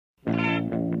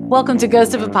Welcome to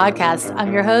Ghost of a Podcast.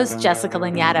 I'm your host, Jessica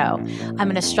Lanyadoo. I'm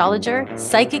an astrologer,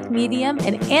 psychic medium,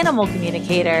 and animal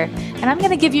communicator, and I'm going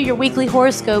to give you your weekly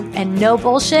horoscope and no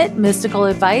bullshit mystical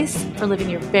advice for living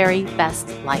your very best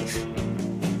life.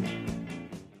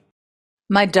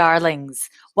 My darlings,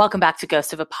 welcome back to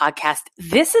Ghost of a Podcast.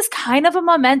 This is kind of a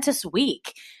momentous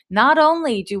week. Not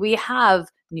only do we have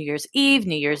New Year's Eve,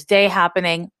 New Year's Day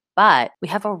happening, but we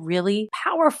have a really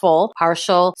powerful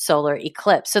partial solar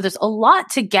eclipse. So there's a lot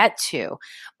to get to.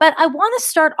 But I want to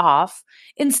start off,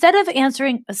 instead of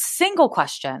answering a single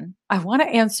question, I want to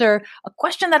answer a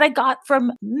question that I got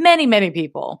from many, many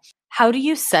people. How do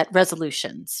you set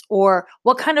resolutions? Or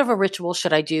what kind of a ritual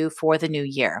should I do for the new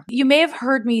year? You may have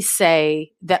heard me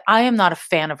say that I am not a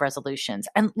fan of resolutions.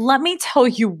 And let me tell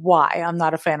you why I'm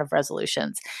not a fan of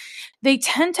resolutions. They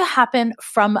tend to happen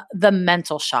from the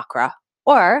mental chakra,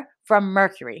 or from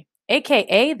Mercury,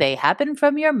 aka they happen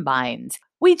from your mind.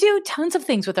 We do tons of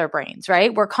things with our brains,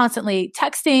 right? We're constantly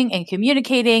texting and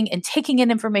communicating and taking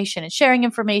in information and sharing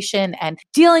information and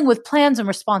dealing with plans and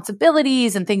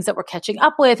responsibilities and things that we're catching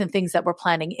up with and things that we're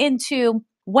planning into.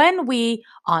 When we,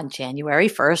 on January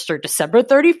 1st or December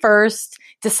 31st,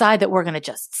 decide that we're going to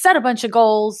just set a bunch of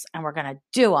goals and we're going to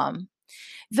do them,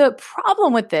 the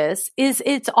problem with this is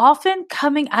it's often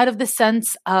coming out of the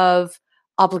sense of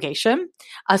obligation,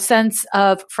 a sense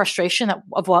of frustration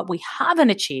of what we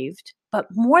haven't achieved. But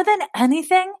more than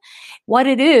anything, what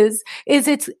it is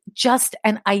it's just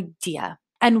an idea.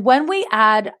 And when we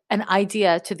add an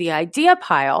idea to the idea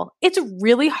pile, it's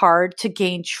really hard to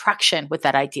gain traction with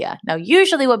that idea. Now,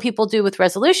 usually what people do with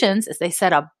resolutions is they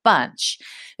set a bunch.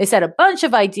 They set a bunch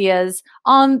of ideas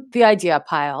on the idea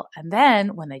pile. And then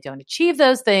when they don't achieve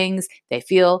those things, they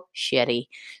feel shitty.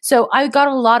 So I got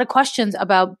a lot of questions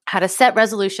about how to set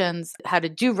resolutions, how to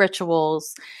do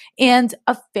rituals, and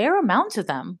a fair amount of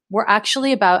them were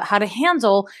actually about how to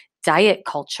handle diet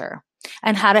culture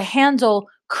and how to handle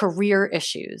career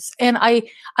issues. And I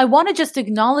want to just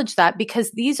acknowledge that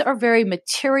because these are very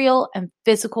material and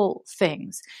physical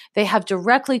things. They have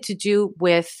directly to do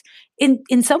with,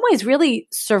 in some ways, really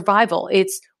survival.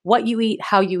 It's what you eat,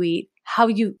 how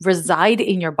you reside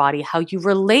in your body, how you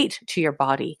relate to your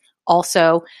body.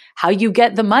 Also, how you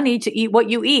get the money to eat what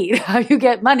you eat, how you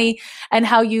get money and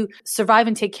how you survive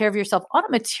and take care of yourself on a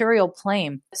material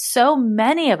plane. So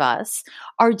many of us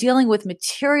are dealing with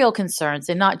material concerns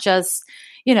and not just,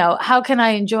 how can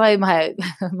I enjoy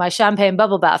my champagne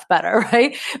bubble bath better,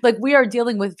 right? Like we are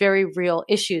dealing with very real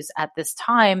issues at this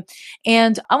time.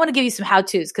 And I want to give you some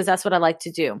how-tos because that's what I like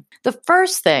to do. The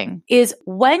first thing is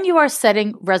when you are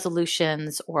setting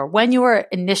resolutions or when you are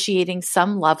initiating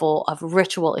some level of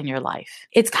ritual in your life,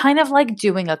 it's kind of like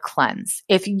doing a cleanse.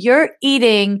 If you're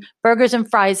eating burgers and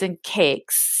fries and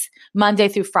cakes Monday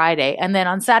through Friday. And then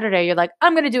on Saturday, you're like,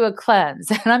 I'm going to do a cleanse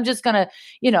and I'm just going to,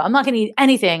 I'm not going to eat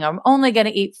anything. I'm only going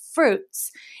to eat fruits.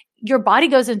 Your body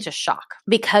goes into shock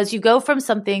because you go from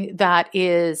something that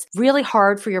is really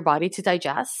hard for your body to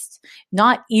digest,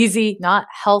 not easy, not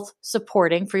health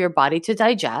supporting for your body to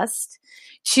digest,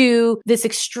 to this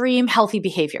extreme healthy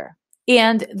behavior.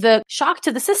 And the shock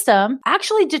to the system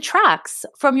actually detracts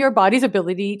from your body's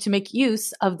ability to make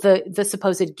use of the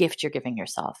supposed gift you're giving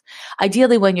yourself.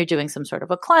 Ideally, when you're doing some sort of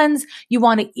a cleanse, you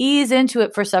want to ease into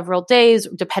it for several days,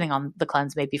 depending on the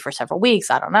cleanse, maybe for several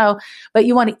weeks, I don't know. But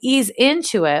you want to ease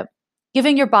into it,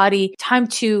 giving your body time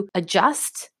to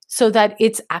adjust so that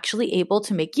it's actually able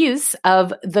to make use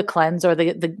of the cleanse or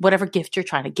the whatever gift you're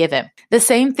trying to give it. The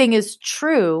same thing is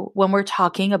true when we're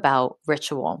talking about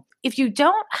ritual. If you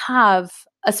don't have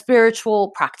a spiritual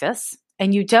practice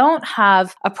and you don't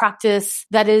have a practice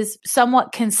that is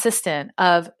somewhat consistent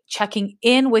of checking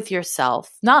in with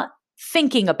yourself, not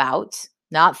thinking about,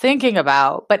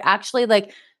 but actually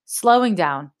like slowing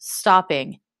down,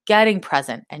 stopping, getting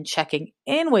present and checking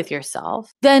in with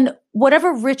yourself, then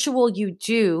whatever ritual you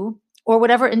do or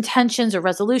whatever intentions or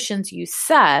resolutions you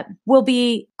set will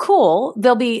be cool.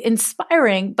 They'll be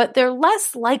inspiring, but they're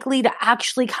less likely to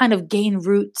actually kind of gain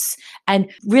roots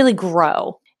and really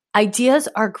grow. Ideas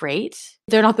are great.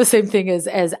 They're not the same thing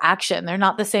as action. They're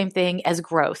not the same thing as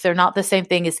growth. They're not the same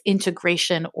thing as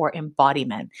integration or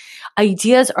embodiment.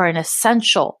 Ideas are an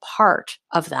essential part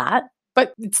of that,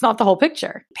 but it's not the whole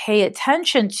picture. Pay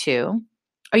attention to,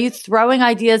 are you throwing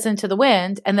ideas into the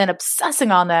wind and then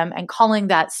obsessing on them and calling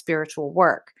that spiritual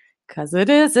work? Because it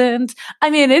isn't. I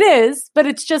mean, it is, but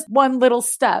it's just one little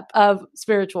step of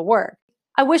spiritual work.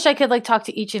 I wish I could talk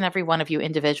to each and every one of you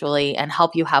individually and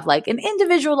help you have an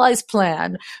individualized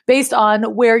plan based on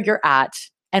where you're at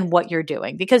and what you're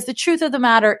doing. Because the truth of the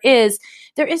matter is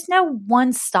there is no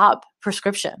one-stop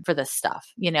prescription for this stuff,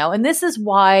 and this is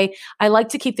why I like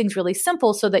to keep things really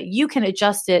simple so that you can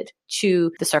adjust it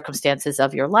to the circumstances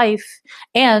of your life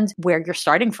and where you're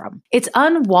starting from. It's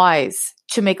unwise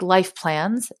to make life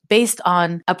plans based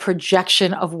on a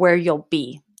projection of where you'll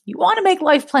be. You want to make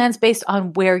life plans based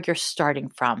on where you're starting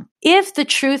from. If the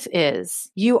truth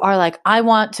is you are like, I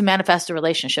want to manifest a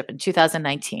relationship in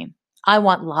 2019, I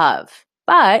want love.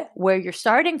 But where you're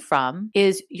starting from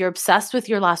is you're obsessed with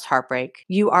your last heartbreak.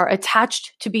 You are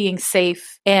attached to being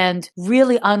safe and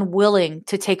really unwilling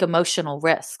to take emotional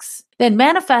risks. Then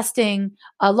manifesting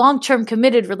a long-term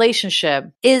committed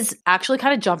relationship is actually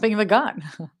kind of jumping the gun.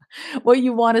 What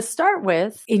you want to start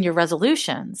with in your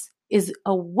resolutions is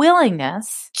a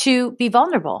willingness to be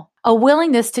vulnerable, a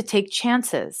willingness to take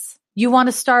chances. You want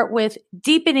to start with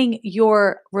deepening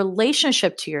your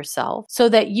relationship to yourself so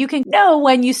that you can know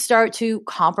when you start to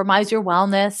compromise your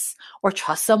wellness or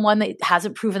trust someone that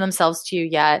hasn't proven themselves to you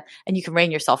yet and you can rein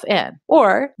yourself in.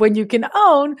 Or when you can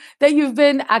own that you've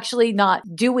been actually not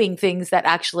doing things that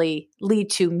actually lead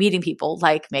to meeting people,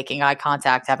 like making eye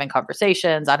contact, having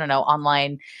conversations,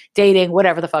 online dating,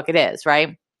 whatever the fuck it is,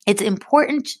 right? It's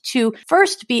important to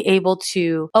first be able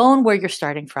to own where you're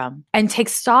starting from and take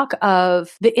stock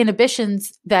of the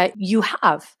inhibitions that you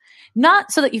have.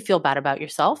 Not so that you feel bad about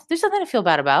yourself. There's nothing to feel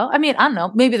bad about. I don't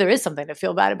know, maybe there is something to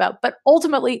feel bad about, but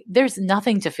ultimately there's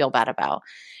nothing to feel bad about.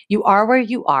 You are where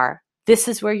you are. This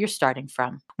is where you're starting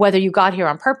from. Whether you got here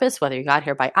on purpose, whether you got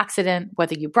here by accident,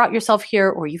 whether you brought yourself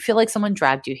here or you feel like someone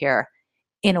dragged you here,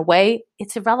 in a way,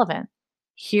 it's irrelevant.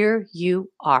 Here you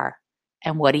are.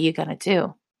 And what are you going to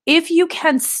do? If you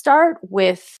can start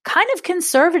with kind of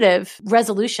conservative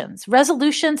resolutions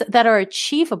that are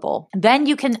achievable, then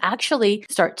you can actually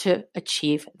start to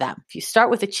achieve them. If you start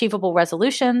with achievable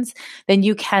resolutions, then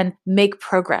you can make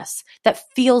progress that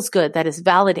feels good, that is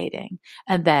validating.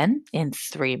 And then in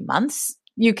 3 months,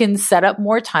 you can set up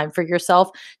more time for yourself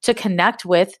to connect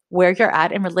with where you're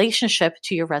at in relationship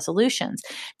to your resolutions.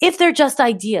 If they're just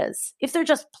ideas, if they're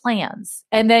just plans,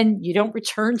 and then you don't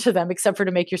return to them except for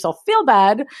to make yourself feel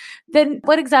bad, then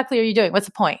what exactly are you doing? What's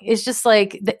the point? It's just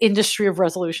like the industry of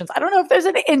resolutions. I don't know if there's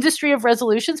an industry of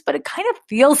resolutions, but it kind of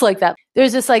feels like that.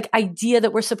 There's this idea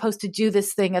that we're supposed to do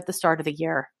this thing at the start of the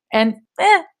year. And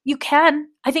you can.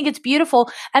 I think it's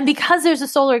beautiful. And because there's a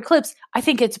solar eclipse, I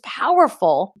think it's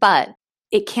powerful, but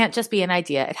it can't just be an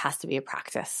idea. It has to be a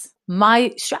practice.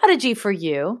 My strategy for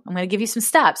you, I'm going to give you some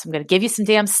steps. I'm going to give you some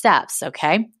damn steps,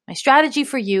 okay? My strategy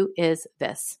for you is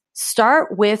this.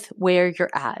 Start with where you're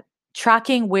at,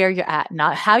 tracking where you're at,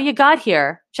 not how you got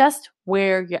here, just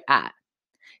where you're at.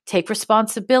 Take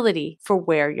responsibility for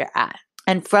where you're at.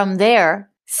 And from there,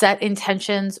 set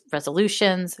intentions,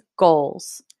 resolutions,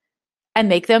 goals, and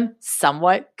make them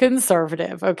somewhat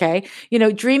conservative, okay?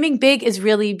 Dreaming big is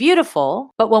really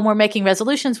beautiful, but when we're making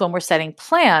resolutions, when we're setting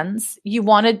plans, you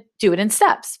want to do it in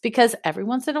steps because every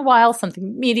once in a while,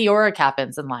 something meteoric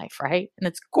happens in life, right? And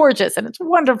it's gorgeous and it's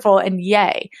wonderful and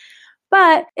yay.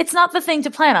 But it's not the thing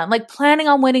to plan on. Like planning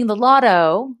on winning the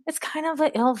lotto, it's kind of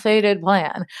an ill-fated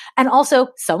plan. And also,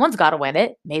 someone's got to win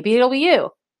it. Maybe it'll be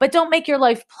you. But don't make your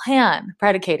life plan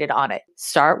predicated on it.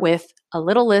 Start with a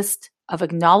little list of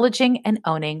acknowledging and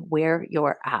owning where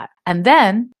you're at. And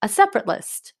then a separate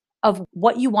list of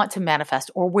what you want to manifest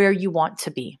or where you want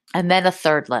to be. And then a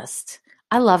third list.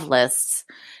 I love lists.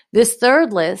 This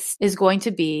third list is going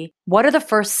to be, what are the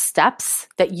first steps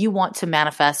that you want to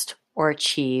manifest or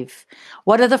achieve?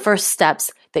 What are the first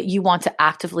steps that you want to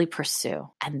actively pursue?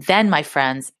 And then, my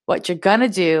friends, what you're going to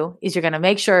do is you're going to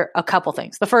make sure a couple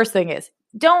things. The first thing is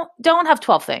don't have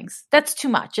 12 things. That's too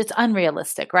much. It's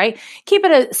unrealistic, right? Keep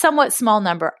it a somewhat small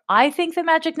number. I think the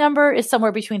magic number is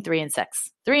somewhere between 3 and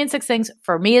 6. 3 and 6 things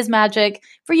for me is magic.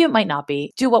 For you, it might not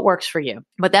be. Do what works for you.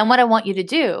 But then what I want you to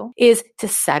do is to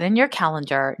set in your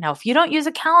calendar. Now, if you don't use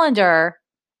a calendar,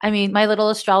 my little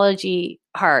astrology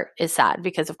heart is sad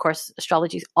because, of course,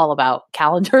 astrology is all about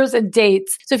calendars and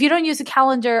dates. So if you don't use a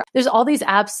calendar, there's all these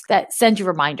apps that send you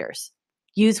reminders.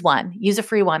 Use one. Use a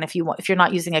free one if you're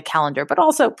not using a calendar. But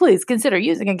also, please consider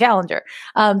using a calendar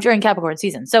during Capricorn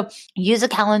season. So use a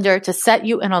calendar to set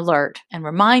you an alert and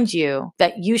remind you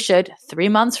that you should, 3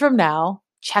 months from now,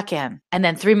 check in, and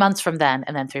then 3 months from then,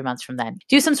 and then 3 months from then.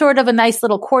 Do some sort of a nice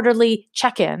little quarterly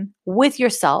check-in with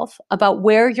yourself about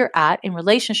where you're at in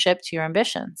relationship to your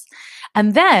ambitions.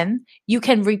 And then you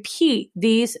can repeat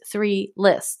these 3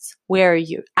 lists. Where are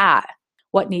you at?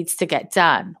 What needs to get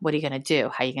done? What are you going to do?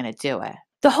 How are you going to do it?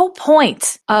 The whole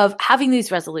point of having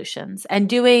these resolutions and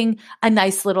doing a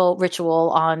nice little ritual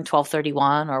on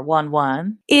 12/31 or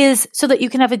 1/1 is so that you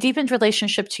can have a deepened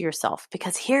relationship to yourself.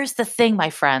 Because here's the thing, my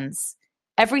friends,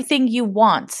 everything you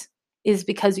want is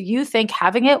because you think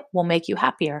having it will make you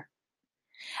happier.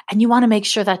 And you want to make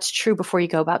sure that's true before you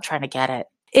go about trying to get it.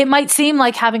 It might seem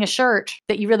like having a shirt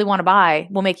that you really want to buy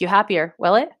will make you happier.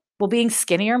 Will it? Will being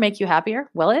skinnier make you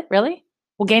happier? Will it? Really?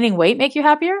 Will gaining weight make you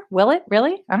happier? Will it?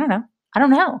 Really? I don't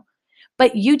know.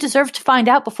 But you deserve to find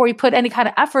out before you put any kind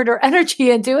of effort or energy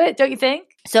into it, don't you think?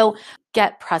 So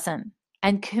get present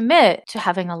and commit to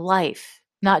having a life,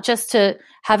 not just to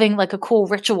having like a cool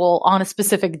ritual on a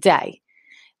specific day.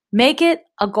 Make it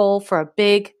a goal for a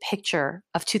big picture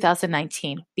of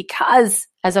 2019 because,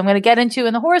 as I'm going to get into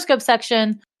in the horoscope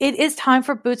section, it is time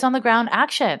for boots on the ground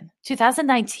action.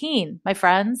 2019, my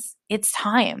friends, it's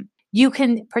time. You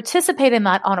can participate in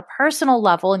that on a personal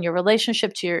level in your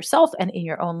relationship to yourself and in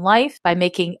your own life by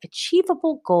making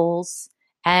achievable goals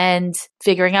and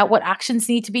figuring out what actions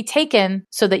need to be taken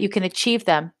so that you can achieve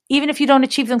them. Even if you don't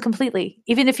achieve them completely,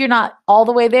 even if you're not all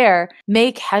the way there,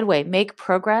 make headway, make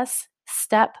progress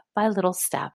step by little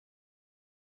step.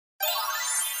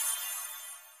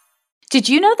 Did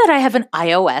you know that I have an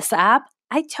iOS app?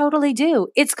 I totally do.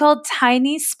 It's called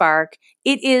Tiny Spark.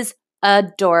 It is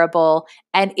adorable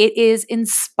and it is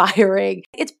inspiring.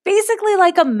 It's basically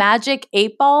like a magic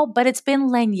 8-ball, but it's been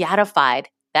lanyardified.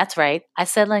 That's right. I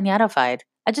said lanyardified.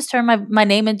 I just turned my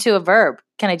name into a verb.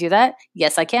 Can I do that?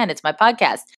 Yes, I can. It's my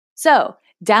podcast. So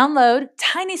download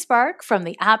Tiny Spark from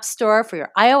the App Store for your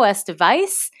iOS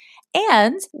device.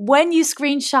 And when you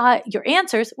screenshot your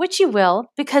answers, which you will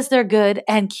because they're good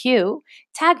and cute,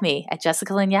 tag me at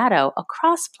Jessica Lanyadoo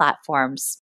across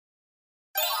platforms.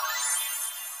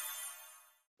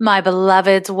 My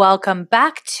beloveds, welcome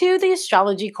back to the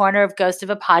Astrology Corner of Ghost of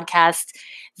a Podcast.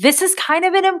 This is kind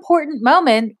of an important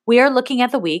moment. We are looking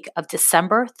at the week of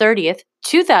December 30th,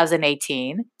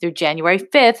 2018 through January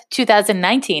 5th,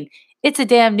 2019. It's a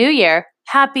damn new year.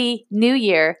 Happy New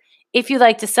Year. If you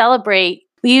like to celebrate,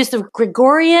 we use the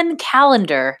Gregorian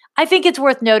calendar. I think it's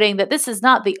worth noting that this is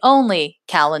not the only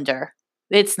calendar.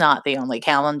 It's not the only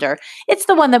calendar. It's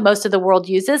the one that most of the world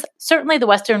uses. Certainly the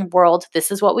Western world, this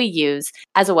is what we use.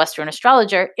 As a Western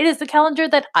astrologer, it is the calendar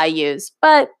that I use,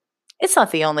 but it's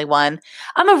not the only one.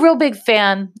 I'm a real big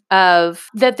fan of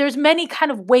that there's many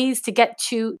kind of ways to get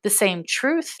to the same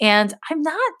truth, and I'm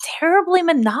not terribly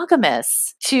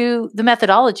monogamous to the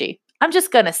methodology. I'm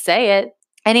just going to say it.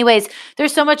 Anyways,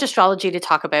 there's so much astrology to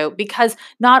talk about because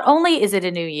not only is it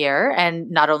a new year and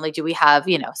not only do we have,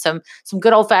 some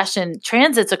good old-fashioned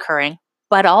transits occurring,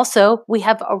 but also we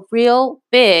have a real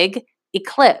big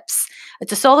eclipse.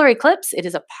 It's a solar eclipse. It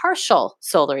is a partial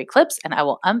solar eclipse, and I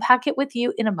will unpack it with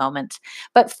you in a moment.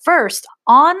 But first,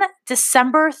 on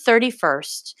December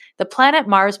 31st, the planet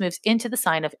Mars moves into the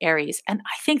sign of Aries. And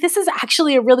I think this is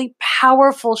actually a really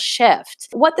powerful shift.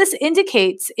 What this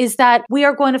indicates is that we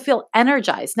are going to feel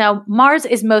energized. Now, Mars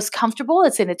is most comfortable.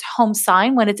 It's in its home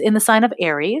sign when it's in the sign of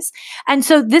Aries. And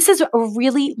so this is a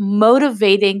really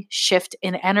motivating shift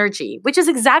in energy, which is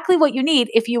exactly what you need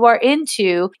if you are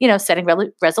into, setting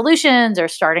resolutions or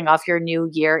starting off your new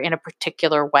year in a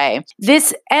particular way.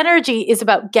 This energy is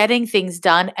about getting things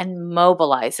done and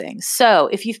mobilizing. So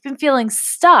if you've been feeling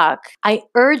stuck, I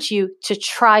urge you to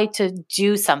try to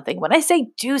do something. When I say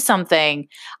do something,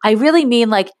 I really mean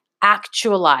like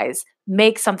actualize,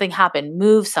 make something happen,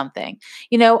 move something.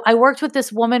 I worked with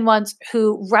this woman once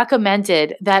who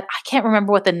recommended that, I can't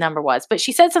remember what the number was, but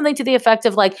she said something to the effect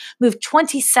of like, move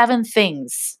 27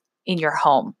 things in your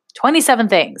home. 27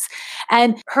 things.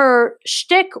 And her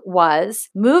shtick was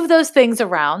move those things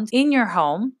around in your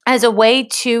home as a way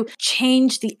to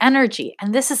change the energy.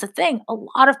 And this is the thing. A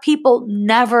lot of people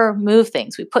never move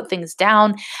things. We put things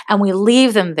down and we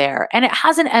leave them there, and it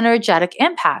has an energetic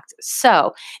impact.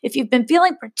 So if you've been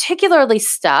feeling particularly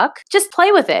stuck, just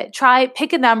play with it.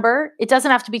 Pick a number. It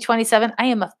doesn't have to be 27. I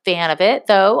am a fan of it,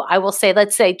 though. I will say,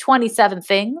 let's say 27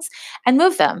 things and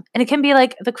move them. And it can be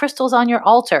like the crystals on your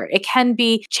altar. It can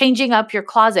be changing up your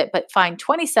closet, but find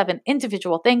 27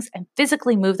 individual things and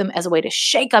physically move them as a way to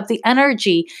shake up the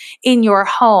energy in your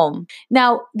home.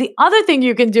 Now, the other thing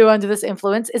you can do under this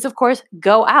influence is, of course,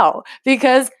 go out,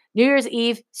 because New Year's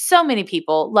Eve, so many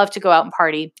people love to go out and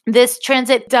party. This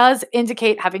transit does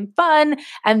indicate having fun,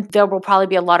 and there will probably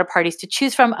be a lot of parties to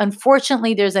choose from.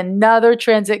 Unfortunately, there's another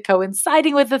transit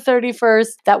coinciding with the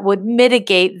 31st that would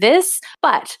mitigate this.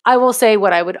 But I will say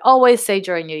what I would always say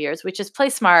during New Year's, which is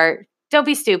play smart, Don't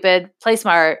be stupid. Play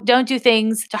smart. Don't do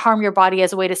things to harm your body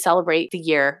as a way to celebrate the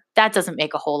year. That doesn't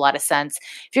make a whole lot of sense.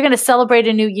 If you're going to celebrate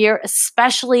a new year,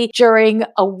 especially during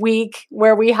a week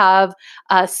where we have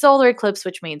a solar eclipse,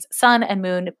 which means sun and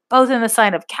moon, both in the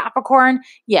sign of Capricorn,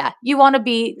 yeah, you want to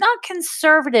be not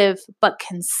conservative, but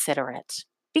considerate.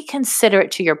 Be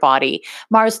considerate to your body.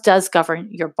 Mars does govern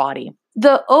your body.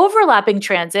 The overlapping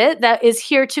transit that is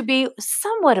here to be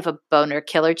somewhat of a boner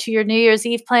killer to your New Year's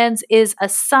Eve plans is a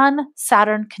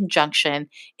Sun-Saturn conjunction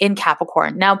in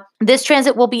Capricorn. Now, this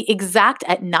transit will be exact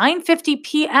at 9:50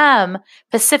 p.m.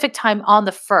 Pacific time on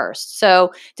the 1st.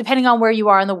 So depending on where you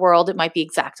are in the world, it might be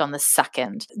exact on the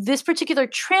 2nd. This particular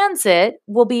transit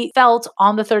will be felt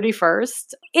on the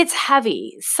 31st. It's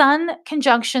heavy. Sun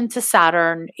conjunction to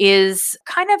Saturn is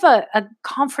kind of a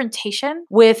confrontation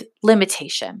with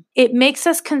limitation. It makes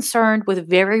us concerned with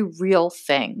very real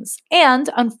things. And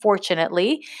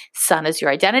unfortunately, Sun is your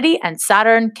identity and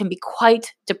Saturn can be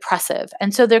quite depressive.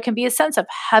 And so there can be a sense of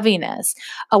heaviness,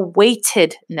 a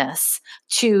weightedness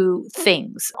to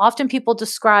things. Often people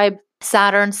describe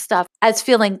Saturn stuff as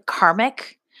feeling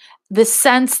karmic. The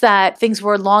sense that things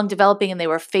were long developing and they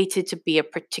were fated to be a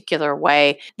particular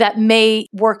way that may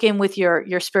work in with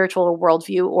your spiritual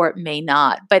worldview or it may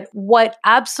not. But what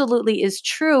absolutely is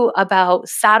true about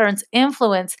Saturn's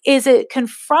influence is it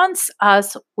confronts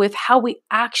us with how we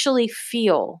actually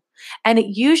feel. And it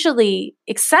usually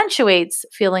accentuates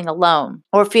feeling alone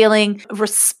or feeling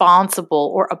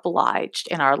responsible or obliged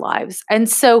in our lives. And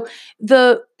so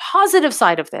the positive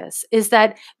side of this is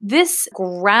that this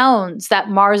grounds that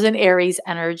Mars and Aries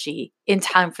energy in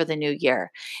time for the new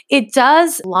year. It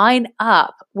does line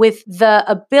up with the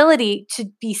ability to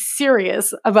be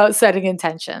serious about setting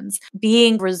intentions,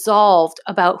 being resolved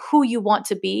about who you want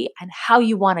to be and how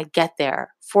you want to get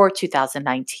there for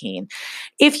 2019.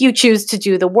 If you choose to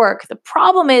do the work, the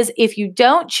problem is if you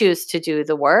don't choose to do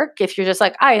the work, if you're just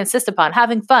like, I insist upon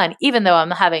having fun, even though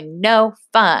I'm having no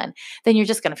fun, then you're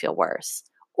just going to feel worse.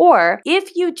 Or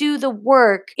if you do the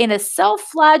work in a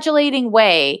self-flagellating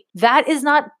way, that is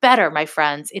not better, my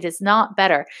friends. It is not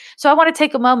better. So I want to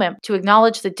take a moment to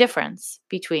acknowledge the difference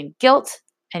between guilt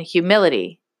and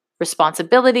humility,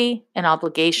 responsibility and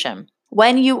obligation.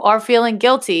 When you are feeling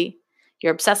guilty,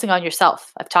 you're obsessing on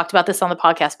yourself. I've talked about this on the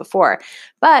podcast before,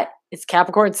 but it's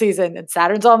Capricorn season and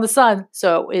Saturn's on the sun,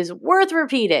 so it is worth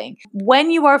repeating.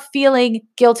 When you are feeling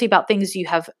guilty about things you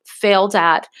have failed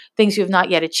at, things you have not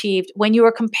yet achieved, when you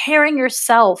are comparing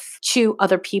yourself to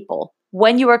other people,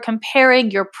 when you are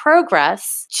comparing your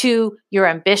progress to your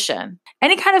ambition,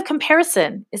 any kind of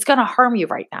comparison is going to harm you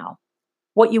right now.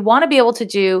 What you want to be able to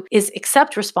do is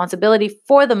accept responsibility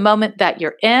for the moment that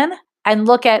you're in and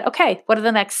look at, okay, what are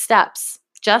the next steps?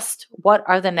 Just what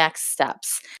are the next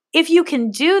steps? If you can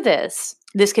do this,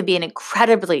 this could be an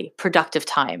incredibly productive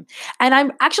time. And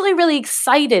I'm actually really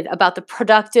excited about the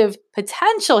productive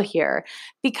potential here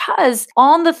because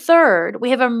on the 3rd, we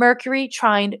have a Mercury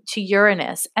trine to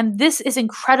Uranus. And this is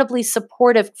incredibly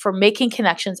supportive for making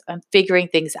connections and figuring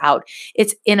things out.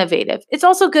 It's innovative. It's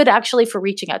also good actually for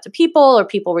reaching out to people or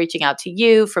people reaching out to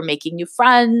you, for making new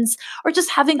friends, or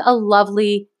just having a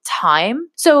lovely time.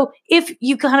 So if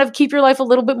you kind of keep your life a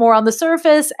little bit more on the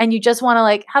surface and you just want to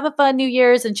like have a fun New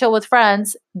Year's and chill with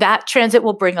friends, that transit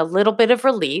will bring a little bit of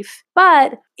relief.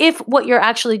 But if what you're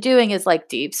actually doing is like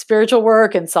deep spiritual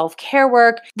work and self-care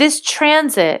work, this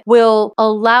transit will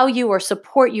allow you or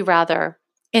support you rather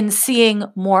in seeing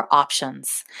more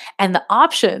options. And the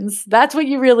options, that's what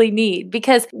you really need.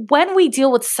 Because when we deal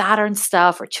with Saturn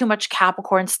stuff or too much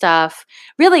Capricorn stuff,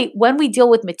 really when we deal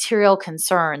with material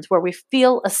concerns where we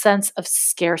feel a sense of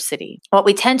scarcity, what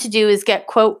we tend to do is get,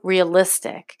 quote,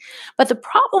 realistic. But the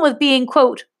problem with being,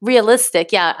 quote,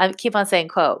 realistic, yeah, I keep on saying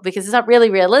quote, because it's not really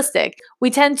realistic. We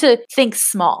tend to think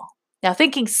small. Now,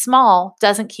 thinking small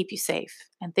doesn't keep you safe.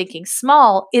 And thinking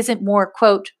small isn't more,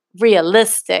 quote,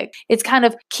 realistic. It's kind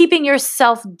of keeping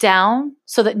yourself down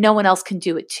so that no one else can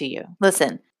do it to you.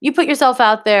 Listen, you put yourself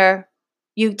out there,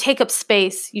 you take up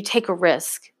space, you take a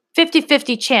risk.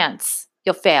 50-50 chance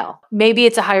you'll fail. Maybe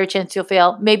it's a higher chance you'll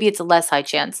fail. Maybe it's a less high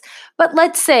chance. But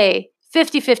let's say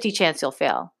 50-50 chance you'll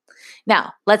fail.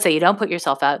 Now, let's say you don't put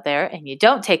yourself out there and you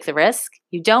don't take the risk.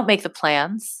 You don't make the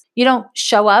plans. You don't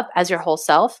show up as your whole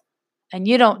self and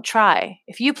you don't try.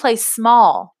 If you play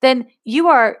small, then you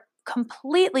are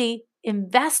completely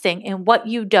investing in what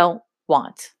you don't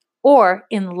want or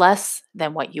in less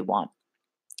than what you want.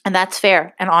 And that's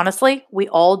fair. And honestly, we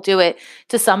all do it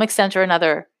to some extent or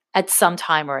another at some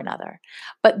time or another.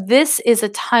 But this is a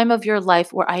time of your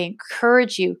life where I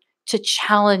encourage you to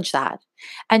challenge that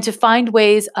and to find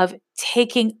ways of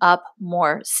taking up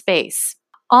more space.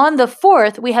 On the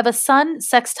 4th, we have a sun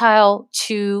sextile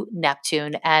to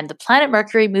Neptune, and the planet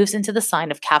Mercury moves into the sign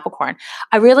of Capricorn.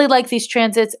 I really like these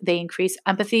transits. They increase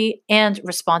empathy and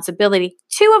responsibility.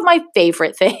 Two of my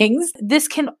favorite things. This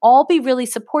can all be really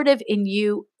supportive in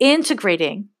you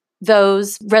integrating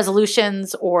those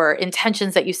resolutions or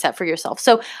intentions that you set for yourself.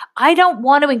 So I don't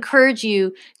want to encourage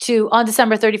you to, on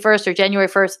December 31st or January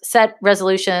 1st, set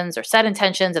resolutions or set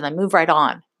intentions and then move right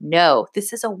on. No,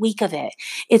 this is a week of it.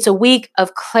 It's a week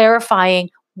of clarifying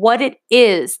what it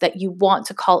is that you want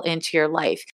to call into your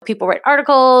life. People write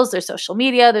articles, there's social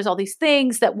media, there's all these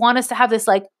things that want us to have this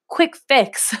like quick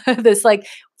fix, this like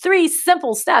 3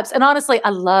 simple steps. And honestly, I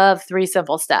love 3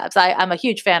 simple steps. I'm a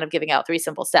huge fan of giving out 3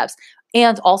 simple steps.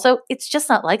 And also, it's just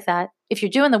not like that. If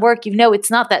you're doing the work, you know it's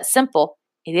not that simple.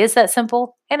 It is that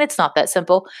simple, and it's not that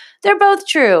simple. They're both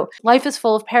true. Life is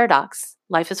full of paradox.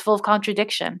 Life is full of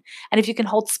contradiction. And if you can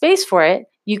hold space for it,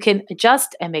 you can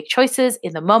adjust and make choices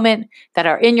in the moment that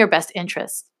are in your best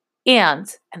interest. And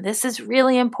this is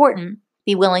really important,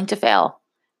 be willing to fail.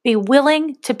 Be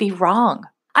willing to be wrong.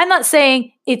 I'm not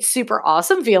saying it's super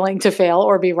awesome feeling to fail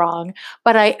or be wrong,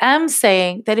 but I am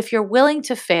saying that if you're willing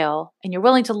to fail and you're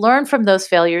willing to learn from those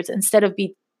failures instead of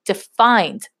be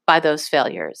defined by those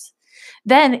failures,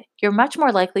 then you're much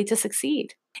more likely to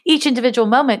succeed. Each individual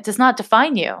moment does not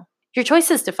define you. Your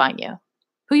choices define you.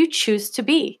 Who you choose to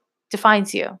be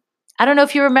defines you. I don't know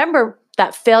if you remember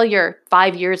that failure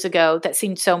 5 years ago that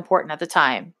seemed so important at the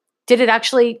time. Did it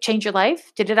actually change your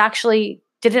life? Did it actually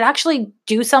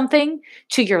do something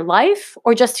to your life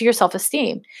or just to your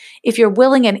self-esteem? If you're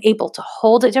willing and able to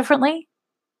hold it differently,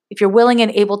 if you're willing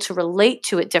and able to relate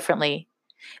to it differently,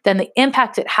 then the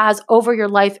impact it has over your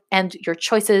life and your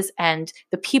choices and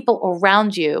the people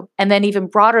around you, and then even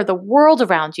broader, the world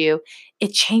around you,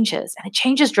 it changes, and it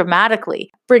changes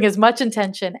dramatically. Bring as much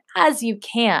intention as you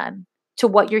can to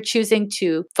what you're choosing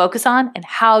to focus on and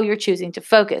how you're choosing to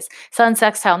focus. Sun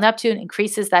sextile Neptune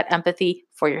increases that empathy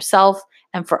for yourself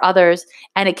and for others,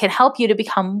 and it can help you to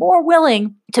become more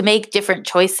willing to make different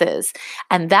choices.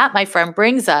 And that, my friend,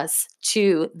 brings us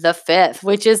to the 5th,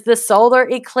 which is the solar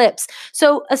eclipse.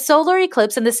 So a solar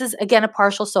eclipse, and this is again a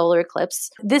partial solar eclipse,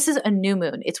 this is a new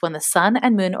moon. It's when the sun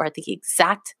and moon are at the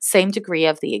exact same degree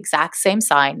of the exact same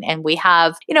sign. And we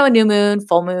have, a new moon,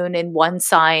 full moon in one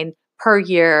sign per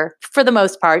year, for the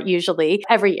most part, usually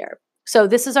every year. So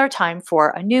this is our time for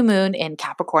a new moon in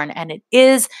Capricorn, and it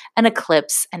is an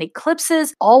eclipse. And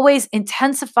eclipses always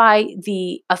intensify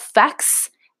the effects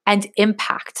and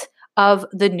impact of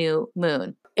the new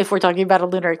moon. If we're talking about a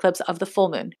lunar eclipse of the full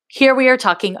moon. Here we are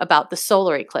talking about the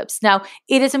solar eclipse. Now,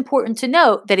 it is important to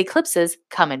note that eclipses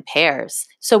come in pairs.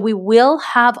 So we will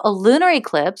have a lunar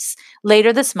eclipse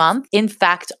later this month, in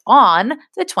fact, on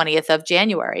the 20th of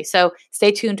January. So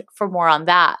stay tuned for more on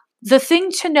that. The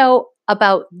thing to know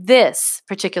about this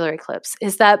particular eclipse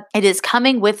is that it is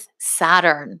coming with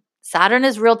Saturn. Saturn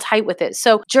is real tight with it.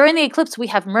 So during the eclipse, we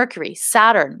have Mercury,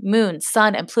 Saturn, Moon,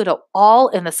 Sun, and Pluto all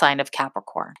in the sign of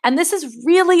Capricorn. And this is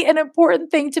really an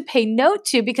important thing to pay note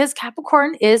to because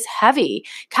Capricorn is heavy.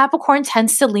 Capricorn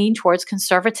tends to lean towards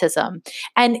conservatism.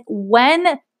 And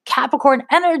when Capricorn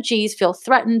energies feel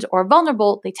threatened or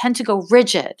vulnerable, they tend to go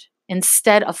rigid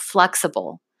instead of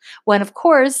flexible. When, of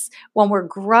course, when we're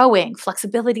growing,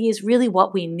 flexibility is really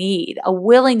what we need. A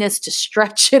willingness to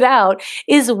stretch it out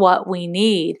is what we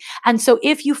need. And so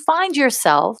if you find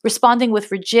yourself responding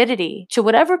with rigidity to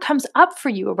whatever comes up for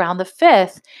you around the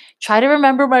 5th, try to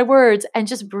remember my words and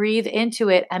just breathe into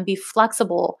it and be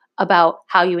flexible about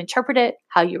how you interpret it,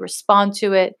 how you respond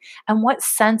to it, and what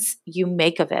sense you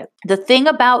make of it. The thing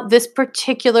about this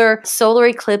particular solar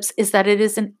eclipse is that it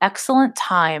is an excellent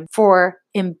time for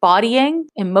embodying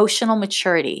emotional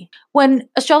maturity. When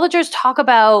astrologers talk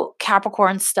about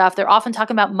Capricorn stuff, they're often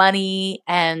talking about money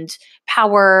and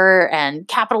power and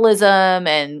capitalism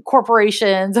and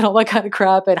corporations and all that kind of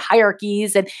crap and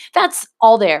hierarchies, and that's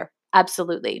all there.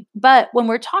 Absolutely. But when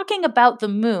we're talking about the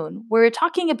moon, we're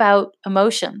talking about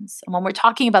emotions. And when we're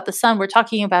talking about the sun, we're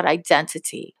talking about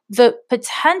identity. The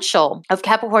potential of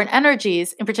Capricorn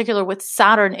energies, in particular with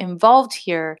Saturn involved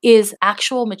here, is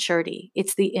actual maturity.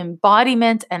 It's the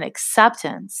embodiment and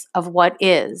acceptance of what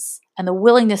is and the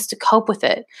willingness to cope with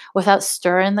it without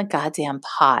stirring the goddamn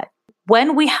pot.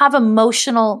 When we have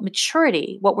emotional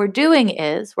maturity, what we're doing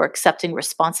is we're accepting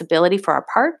responsibility for our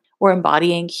part. We're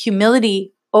embodying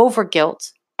humility over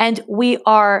guilt, and we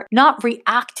are not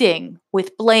reacting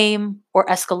with blame or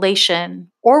escalation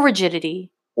or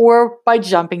rigidity or by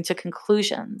jumping to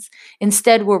conclusions.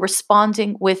 Instead, we're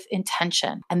responding with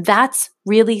intention. And that's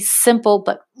really simple,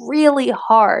 but really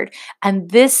hard. And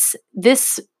this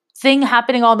thing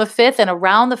happening on the 5th and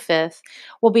around the 5th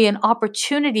will be an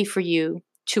opportunity for you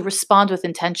to respond with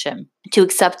intention, to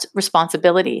accept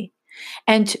responsibility,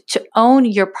 and to own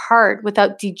your part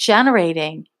without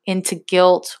degenerating into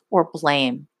guilt or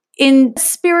blame. In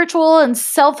spiritual and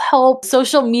self-help,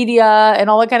 social media, and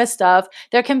all that kind of stuff,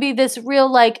 there can be this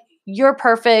real you're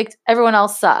perfect, everyone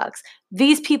else sucks.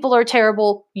 These people are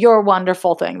terrible, you're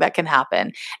wonderful thing that can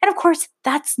happen. And of course,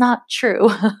 that's not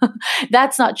true.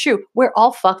 That's not true. We're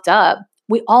all fucked up.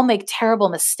 We all make terrible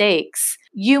mistakes.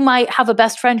 You might have a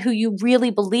best friend who you really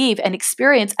believe and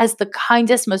experience as the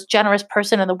kindest, most generous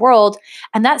person in the world.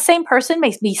 And that same person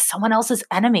may be someone else's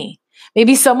enemy,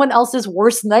 maybe someone else's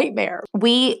worst nightmare.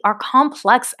 We are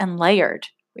complex and layered.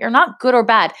 We are not good or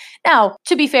bad. Now,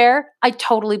 to be fair, I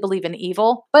totally believe in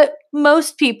evil, but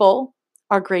most people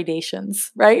are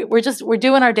gradations, right? We're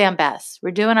doing our damn best.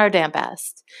 We're doing our damn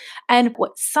best. And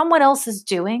what someone else is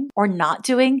doing or not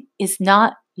doing is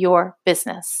not your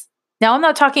business. Now, I'm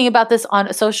not talking about this on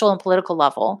a social and political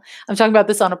level. I'm talking about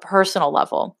this on a personal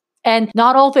level. And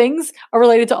not all things are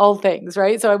related to all things,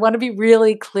 right? So I want to be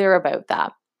really clear about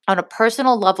that. On a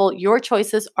personal level, your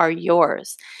choices are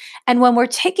yours. And when we're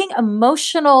taking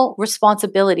emotional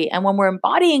responsibility and when we're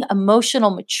embodying emotional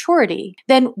maturity,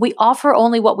 then we offer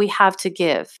only what we have to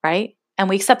give, right? And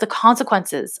we accept the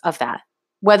consequences of that.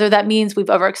 Whether that means we've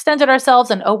overextended ourselves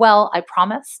and, oh, well, I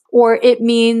promise, or it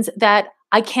means that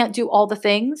I can't do all the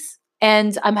things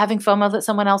and I'm having FOMO that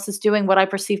someone else is doing what I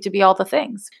perceive to be all the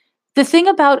things. The thing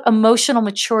about emotional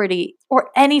maturity, or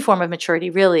any form of maturity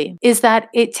really, is that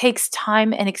it takes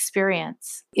time and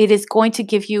experience. It is going to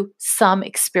give you some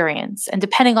experience. And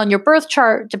depending on your birth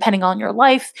chart, depending on your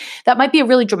life, that might be a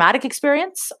really dramatic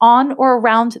experience on or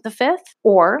around the 5th,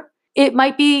 or it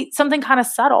might be something kind of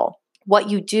subtle. What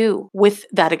you do with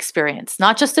that experience,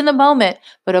 not just in the moment,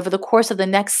 but over the course of the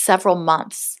next several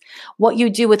months. What you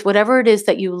do with whatever it is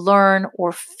that you learn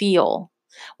or feel,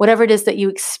 whatever it is that you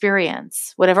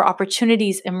experience, whatever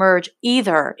opportunities emerge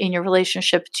either in your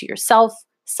relationship to yourself,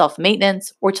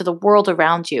 self-maintenance, or to the world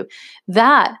around you,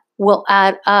 that will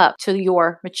add up to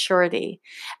your maturity.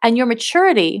 And your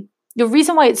maturity, the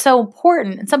reason why it's so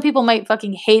important, and some people might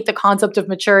fucking hate the concept of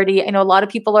maturity. I know a lot of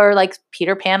people are like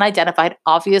Peter Pan identified.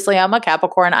 Obviously, I'm a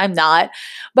Capricorn. I'm not.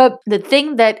 But the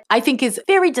thing that I think is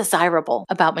very desirable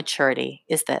about maturity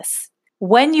is this.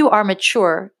 When you are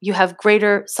mature, you have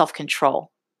greater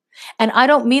self-control. And I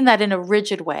don't mean that in a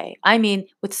rigid way. I mean,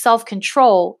 with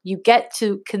self-control, you get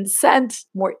to consent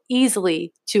more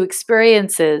easily to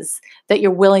experiences that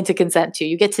you're willing to consent to.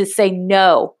 You get to say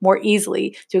no more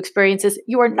easily to experiences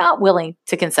you are not willing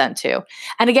to consent to.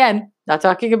 And again, not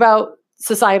talking about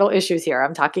societal issues here.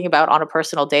 I'm talking about on a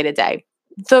personal day-to-day.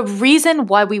 The reason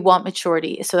why we want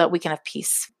maturity is so that we can have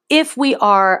peace. If we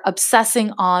are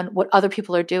obsessing on what other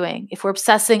people are doing, if we're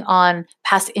obsessing on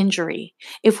past injury,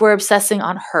 if we're obsessing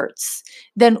on hurts,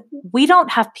 then we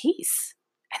don't have peace.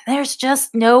 And there's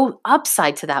just no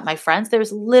upside to that, my friends.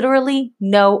 There's literally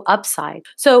no upside.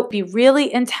 So be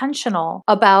really intentional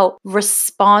about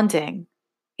responding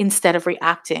instead of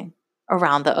reacting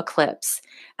around the eclipse.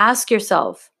 Ask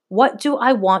yourself, what do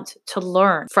I want to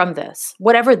learn from this,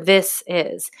 whatever this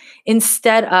is,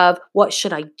 instead of what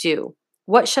should I do?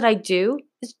 What should I do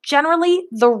is generally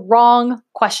the wrong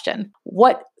question.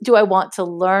 What do I want to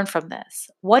learn from this?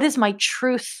 What is my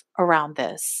truth around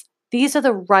this? These are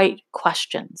the right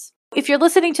questions. If you're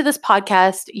listening to this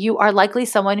podcast, you are likely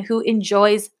someone who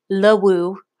enjoys le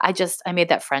woo. I made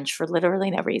that French for literally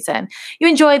no reason. You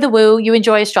enjoy the woo, you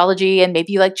enjoy astrology, and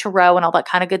maybe you like tarot and all that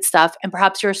kind of good stuff. And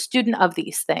perhaps you're a student of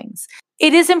these things.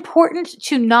 It is important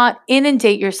to not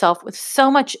inundate yourself with so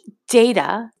much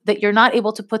data that you're not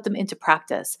able to put them into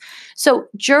practice. So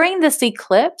during this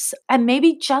eclipse, and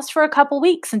maybe just for a couple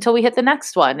weeks until we hit the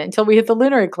next one, until we hit the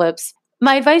lunar eclipse,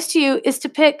 my advice to you is to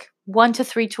pick 1 to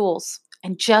 3 tools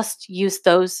and just use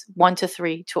those 1 to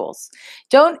 3 tools.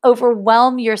 Don't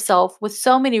overwhelm yourself with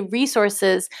so many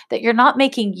resources that you're not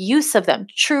making use of them,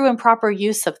 true and proper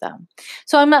use of them.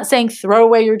 So I'm not saying throw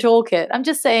away your toolkit. I'm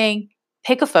just saying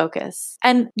pick a focus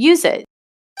and use it.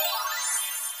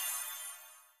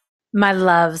 My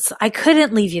loves, I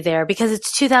couldn't leave you there because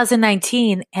it's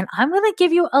 2019 and I'm going to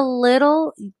give you a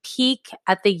little peek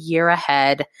at the year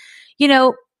ahead. You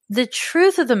know, the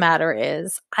truth of the matter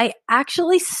is I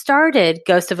actually started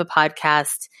Ghost of a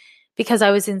Podcast because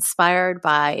I was inspired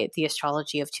by the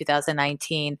astrology of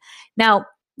 2019. Now,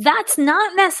 that's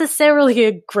not necessarily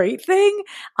a great thing.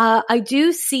 I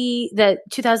do see that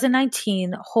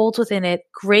 2019 holds within it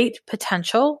great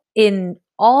potential in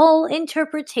all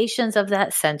interpretations of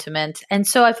that sentiment. And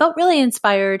so I felt really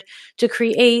inspired to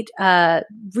create a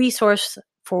resource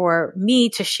for me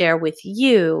to share with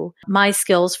you my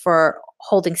skills for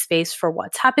holding space for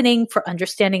what's happening, for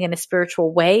understanding in a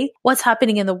spiritual way what's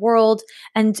happening in the world,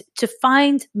 and to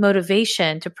find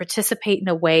motivation to participate in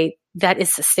a way that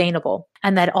is sustainable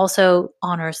and that also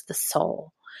honors the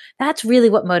soul. That's really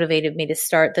what motivated me to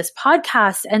start this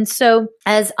podcast. And so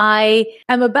as I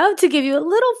am about to give you a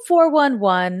little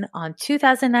 411 on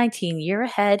 2019, year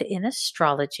ahead in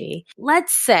astrology,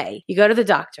 let's say you go to the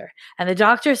doctor and the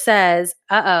doctor says,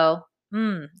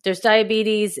 there's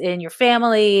diabetes in your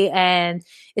family and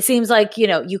it seems like,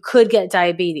 you could get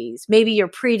diabetes. Maybe you're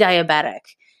pre-diabetic.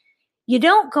 You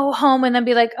don't go home and then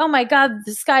be like, oh my God,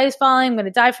 the sky is falling. I'm going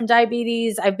to die from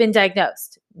diabetes. I've been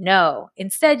diagnosed. No.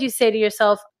 Instead, you say to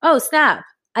yourself, oh, snap.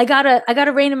 I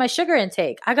gotta rein in my sugar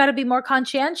intake. I gotta be more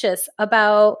conscientious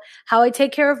about how I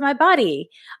take care of my body.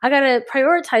 I gotta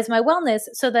prioritize my wellness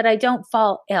so that I don't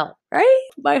fall ill, right?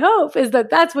 My hope is that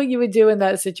that's what you would do in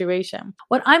that situation.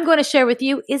 What I'm going to share with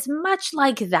you is much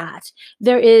like that.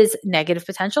 There is negative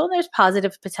potential and there's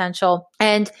positive potential,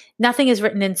 and nothing is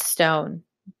written in stone.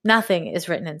 Nothing is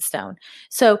written in stone.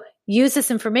 So use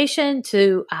this information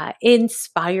to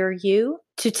inspire you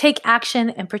to take action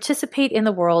and participate in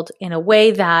the world in a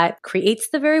way that creates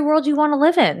the very world you want to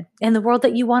live in the world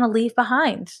that you want to leave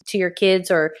behind to your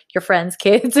kids or your friends'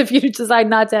 kids if you decide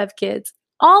not to have kids.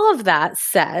 All of that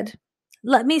said,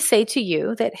 let me say to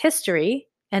you that history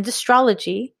and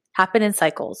astrology happen in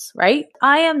cycles, right?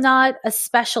 I am not a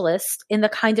specialist in the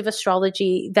kind of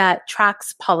astrology that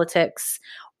tracks politics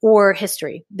or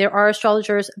history. There are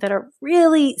astrologers that are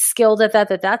really skilled at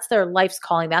that's their life's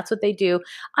calling. That's what they do.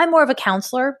 I'm more of a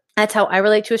counselor. That's how I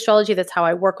relate to astrology. That's how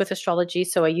I work with astrology.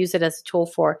 So I use it as a tool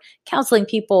for counseling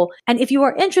people. And if you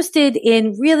are interested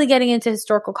in really getting into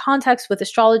historical context with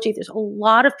astrology, there's a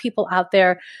lot of people out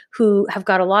there who have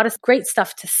got a lot of great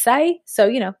stuff to say.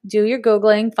 So, do your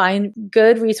Googling, find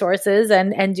good resources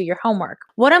and do your homework.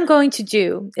 What I'm going to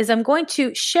do is I'm going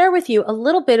to share with you a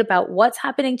little bit about what's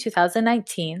happening in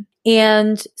 2019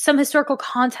 and some historical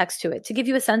context to it to give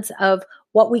you a sense of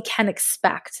what we can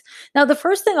expect. Now, the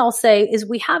first thing I'll say is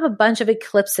we have a bunch of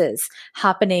eclipses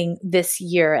happening this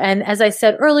year. And as I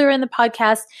said earlier in the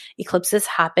podcast, eclipses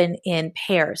happen in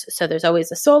pairs. So there's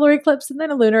always a solar eclipse and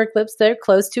then a lunar eclipse. They're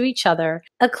close to each other.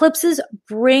 Eclipses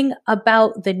bring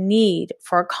about the need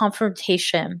for a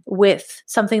confrontation with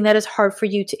something that is hard for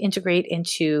you to integrate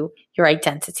into your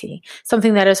identity,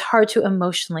 something that is hard to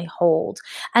emotionally hold.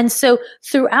 And so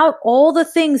throughout all the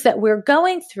things that we're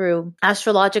going through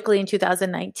astrologically in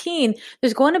 2019,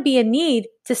 there's going to be a need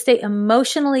to stay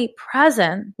emotionally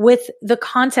present with the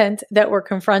content that we're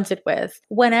confronted with.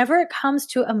 Whenever it comes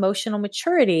to emotional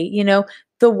maturity,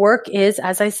 the work is,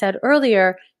 as I said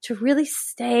earlier, to really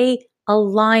stay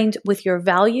aligned with your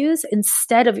values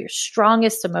instead of your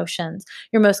strongest emotions,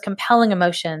 your most compelling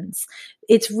emotions.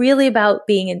 It's really about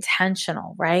being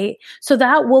intentional, right? So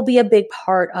that will be a big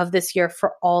part of this year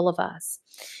for all of us.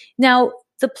 Now,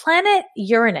 the planet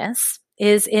Uranus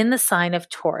is in the sign of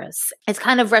Taurus. It's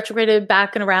kind of retrograded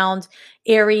back and around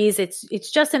Aries.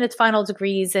 It's just in its final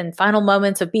degrees and final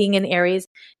moments of being in Aries.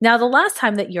 Now, the last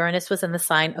time that Uranus was in the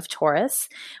sign of Taurus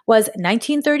was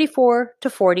 1934 to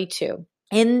 42.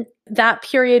 In that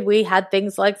period, we had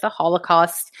things like the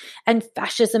Holocaust and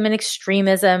fascism and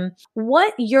extremism.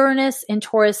 What Uranus in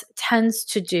Taurus tends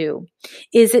to do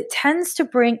is it tends to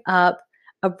bring up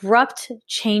abrupt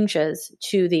changes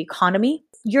to the economy.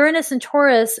 Uranus and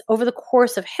Taurus over the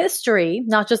course of history,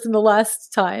 not just in the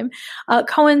last time,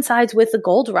 coincides with the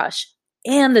gold rush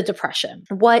and the Depression.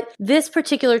 What this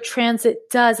particular transit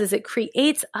does is it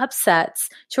creates upsets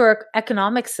to our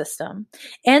economic system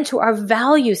and to our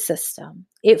value system.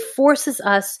 It forces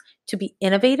us to be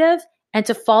innovative and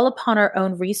to fall upon our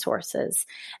own resources.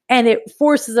 And it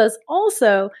forces us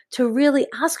also to really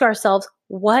ask ourselves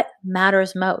what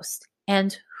matters most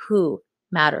and who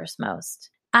matters most.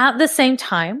 At the same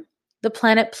time, the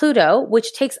planet Pluto,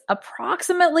 which takes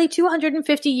approximately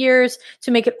 250 years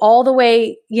to make it all the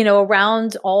way,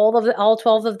 around all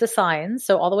 12 of the signs,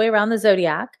 so all the way around the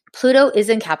zodiac, Pluto is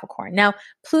in Capricorn. Now,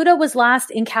 Pluto was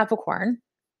last in Capricorn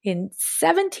in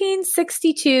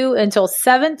 1762 until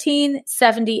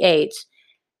 1778.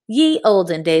 Ye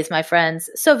olden days, my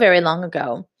friends, so very long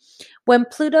ago. When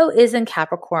Pluto is in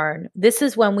Capricorn, this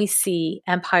is when we see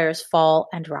empires fall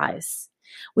and rise.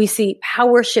 We see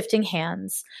power shifting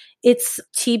hands. It's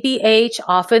TBH,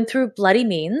 often through bloody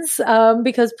means,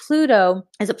 because Pluto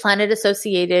is a planet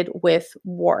associated with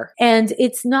war. And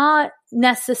it's not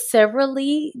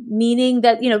necessarily meaning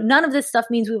that, none of this stuff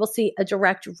means we will see a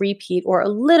direct repeat or a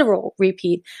literal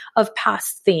repeat of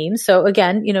past themes. So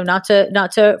again, not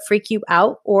to freak you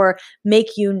out or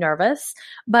make you nervous.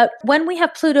 But when we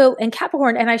have Pluto and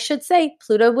Capricorn, and I should say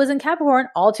Pluto was in Capricorn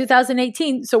all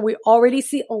 2018. So we already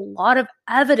see a lot of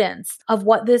evidence of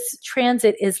what this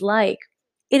transit is like.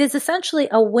 It is essentially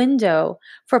a window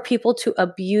for people to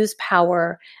abuse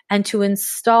power and to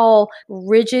install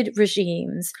rigid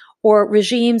regimes or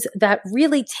regimes that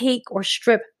really take or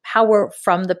strip power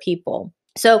from the people.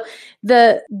 So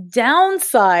the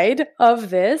downside of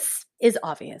this is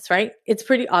obvious, right? It's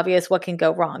pretty obvious what can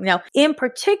go wrong. Now, in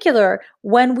particular,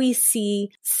 when we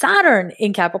see Saturn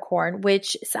in Capricorn,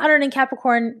 which Saturn in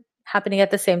Capricorn happening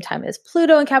at the same time as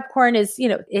Pluto in Capricorn is,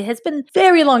 it has been a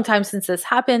very long time since this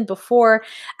happened before.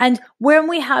 And when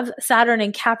we have Saturn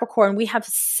in Capricorn, we have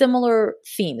similar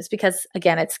themes because,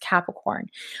 again, it's Capricorn.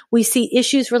 We see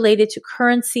issues related to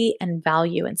currency and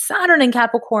value. And Saturn in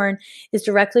Capricorn is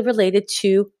directly related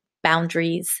to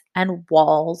boundaries and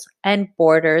walls and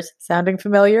borders. Sounding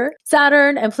familiar?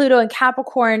 Saturn and Pluto and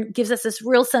Capricorn gives us this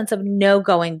real sense of no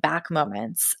going back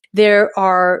moments. There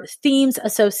are themes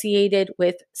associated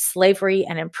with slavery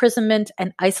and imprisonment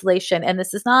and isolation. And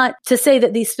this is not to say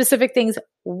that these specific things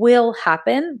will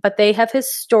happen, but they have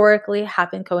historically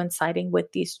happened coinciding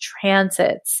with these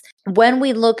transits. When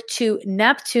we look to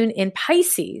Neptune in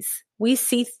Pisces, we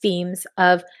see themes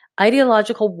of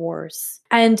ideological wars.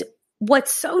 And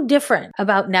what's so different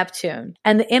about Neptune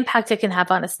and the impact it can have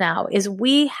on us now is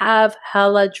we have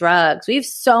hella drugs. We have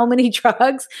so many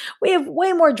drugs. We have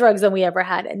way more drugs than we ever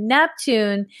had. And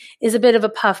Neptune is a bit of a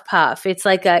puff. It's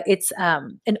like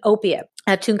an opiate.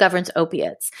 Neptune governs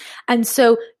opiates. And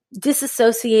so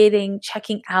disassociating,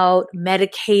 checking out,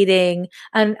 medicating.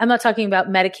 And I'm not talking about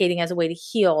medicating as a way to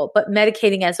heal, but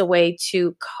medicating as a way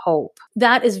to cope.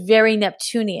 That is very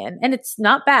Neptunian. And it's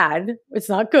not bad. It's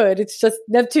not good. It's just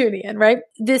Neptunian, right?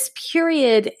 This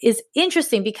period is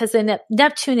interesting because the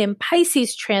Neptune in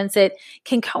Pisces transit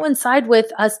can coincide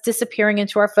with us disappearing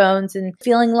into our phones and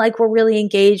feeling like we're really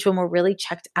engaged when we're really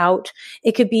checked out.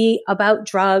 It could be about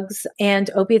drugs and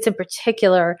opiates in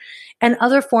particular and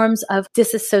other forms of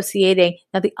disassociating.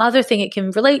 Now, the other thing it can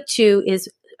relate to is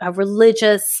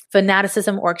religious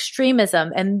fanaticism or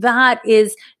extremism. And that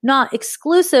is not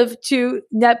exclusive to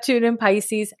Neptune and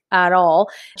Pisces at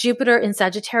all. Jupiter in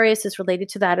Sagittarius is related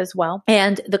to that as well.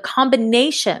 And the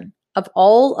combination of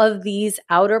all of these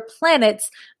outer planets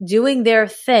doing their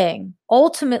thing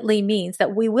ultimately means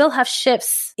that we will have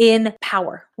shifts in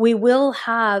power. We will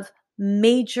have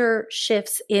major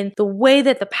shifts in the way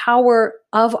that the power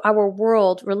of our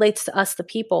world relates to us, the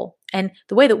people, and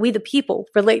the way that we, the people,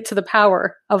 relate to the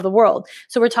power of the world.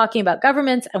 So we're talking about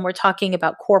governments and we're talking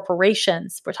about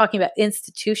corporations. We're talking about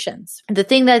institutions. The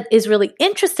thing that is really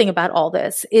interesting about all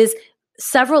this is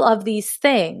several of these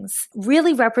things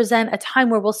really represent a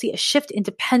time where we'll see a shift in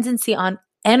dependency on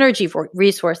energy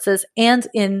resources and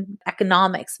in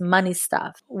economics, money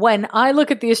stuff. When I look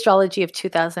at the astrology of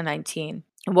 2019,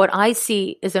 what I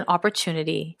see is an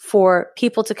opportunity for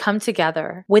people to come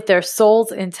together with their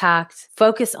souls intact,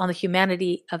 focus on the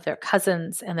humanity of their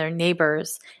cousins and their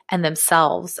neighbors and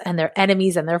themselves and their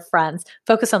enemies and their friends,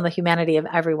 focus on the humanity of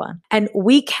everyone. And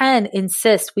we can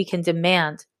insist, we can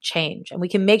demand change, and we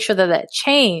can make sure that that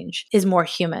change is more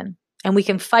human. And we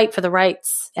can fight for the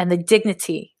rights and the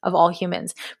dignity of all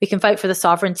humans. We can fight for the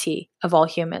sovereignty of all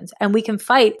humans. And we can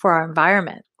fight for our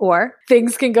environment. Or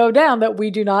things can go down that we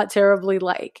do not terribly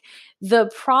like. The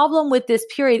problem with this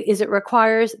period is it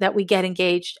requires that we get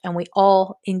engaged and we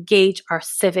all engage our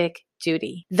civic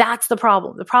duty. That's the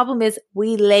problem. The problem is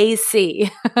we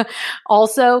lazy.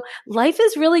 Also, life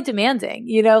is really demanding.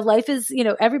 Life is,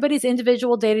 everybody's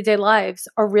individual day-to-day lives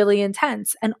are really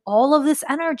intense. And all of this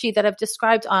energy that I've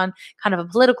described on kind of a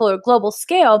political or global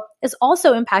scale is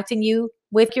also impacting you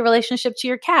with your relationship to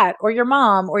your cat or your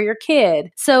mom or your kid.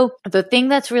 So the thing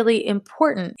that's really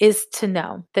important is to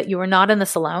know that you are not in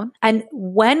this alone. And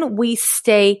when we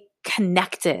stay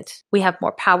connected, we have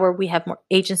more power, we have more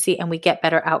agency, and we get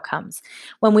better outcomes.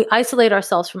 When we isolate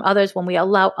ourselves from others, when we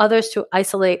allow others to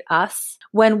isolate us,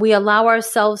 when we allow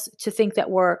ourselves to think that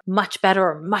we're much better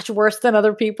or much worse than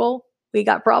other people, we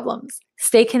got problems.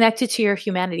 Stay connected to your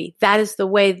humanity. That is the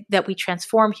way that we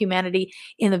transform humanity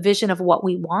in the vision of what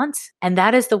we want. And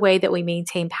that is the way that we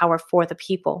maintain power for the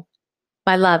people.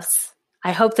 My loves,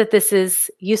 I hope that this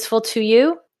is useful to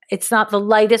you. It's not the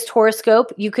lightest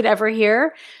horoscope you could ever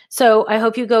hear. So I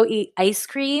hope you go eat ice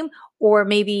cream or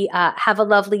maybe have a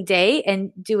lovely day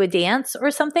and do a dance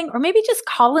or something, or maybe just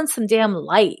call in some damn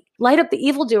light. Light up the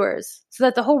evildoers so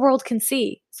that the whole world can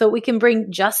see, so we can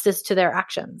bring justice to their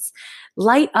actions.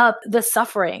 Light up the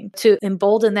suffering to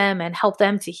embolden them and help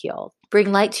them to heal.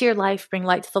 Bring light to your life, bring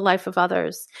light to the life of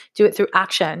others. Do it through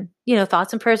action.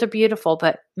 Thoughts and prayers are beautiful,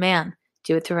 but man,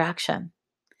 do it through action.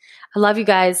 I love you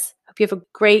guys. Hope you have a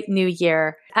great new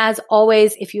year. As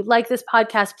always, if you like this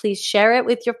podcast, please share it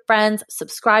with your friends,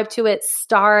 subscribe to it,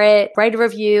 star it, write a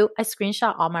review. I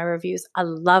screenshot all my reviews. I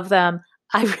love them.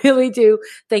 I really do.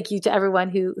 Thank you to everyone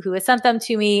who has sent them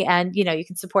to me. And, you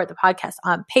can support the podcast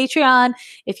on Patreon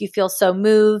if you feel so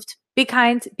moved. Be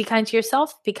kind to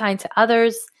yourself, be kind to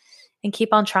others, and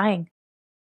keep on trying.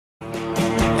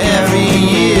 Every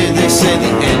year they say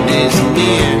the end is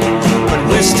near, but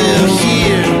we're still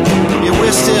here. Yeah,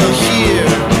 we're still here.